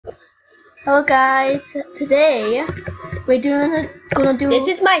Hello guys, today we're gonna do. This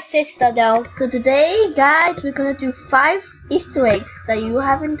is my sister though. So today, guys, we're gonna do 5 Easter eggs that you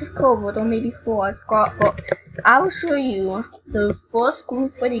haven't discovered, or maybe 4. I forgot, but I will show you the first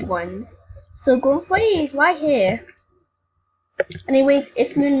confetti ones. So confetti is right here. Anyways,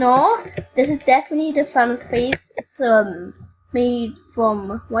 if you know, this is definitely the fan's face. It's made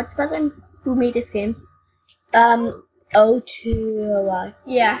from what's the person who made this game? O2.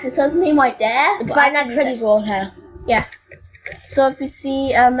 Yeah, it says name right there. It's by that pretty gold hair. Yeah. So if you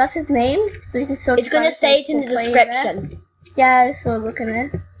see, that's his name. So you can search. It's gonna say it in the description. Yeah. So look at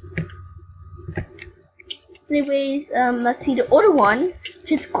it. Anyways, let's see the other one,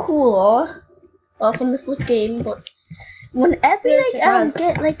 which is cool, from the first game. But whenever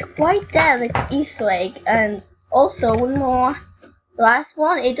get like right there, like Easter egg, and also one more. Last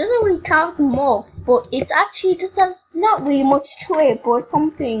one, it doesn't really count as a morph, but it's actually just has not really much to it, but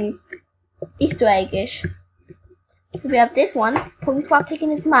something Easter egg-ish. So we have this one, it's SpongeBob taking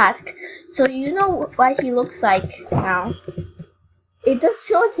his mask, so you know what he looks like now. It just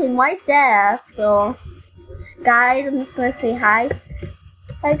shows him right there, so guys, I'm just gonna say hi.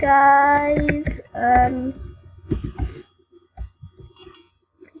 Hi guys,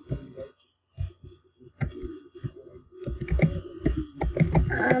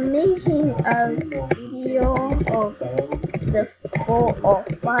 I'm making a video of the 4 or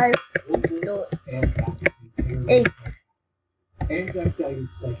 5 eggs.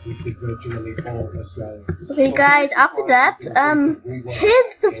 Okay guys, after that,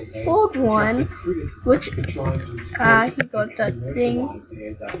 here's the 4th one, which, he got that thing.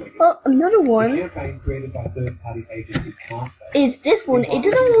 Oh, another one is this one. It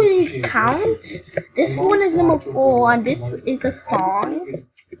doesn't really count. This one is number 4, and this is a song.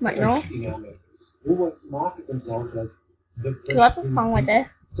 You might know. So that's a song right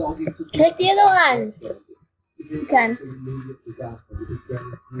there. Click the other one. You can.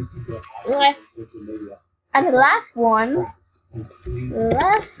 Okay. And the last one,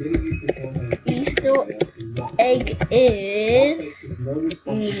 last Easter egg is.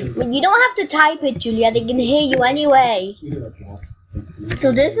 You don't have to type it, Julia. They can hear you anyway.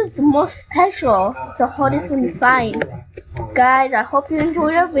 So this is the most special. It's the hardest one to find. Guys, I hope you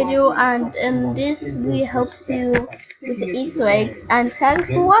enjoyed the video, and this really helps you with the Easter eggs. And thanks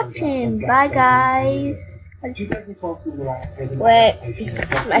for watching. Bye, guys. Wait, I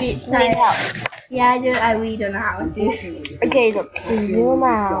need help. Yeah, I really don't know how to do. Okay, look, zoom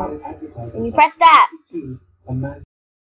out. And you press that.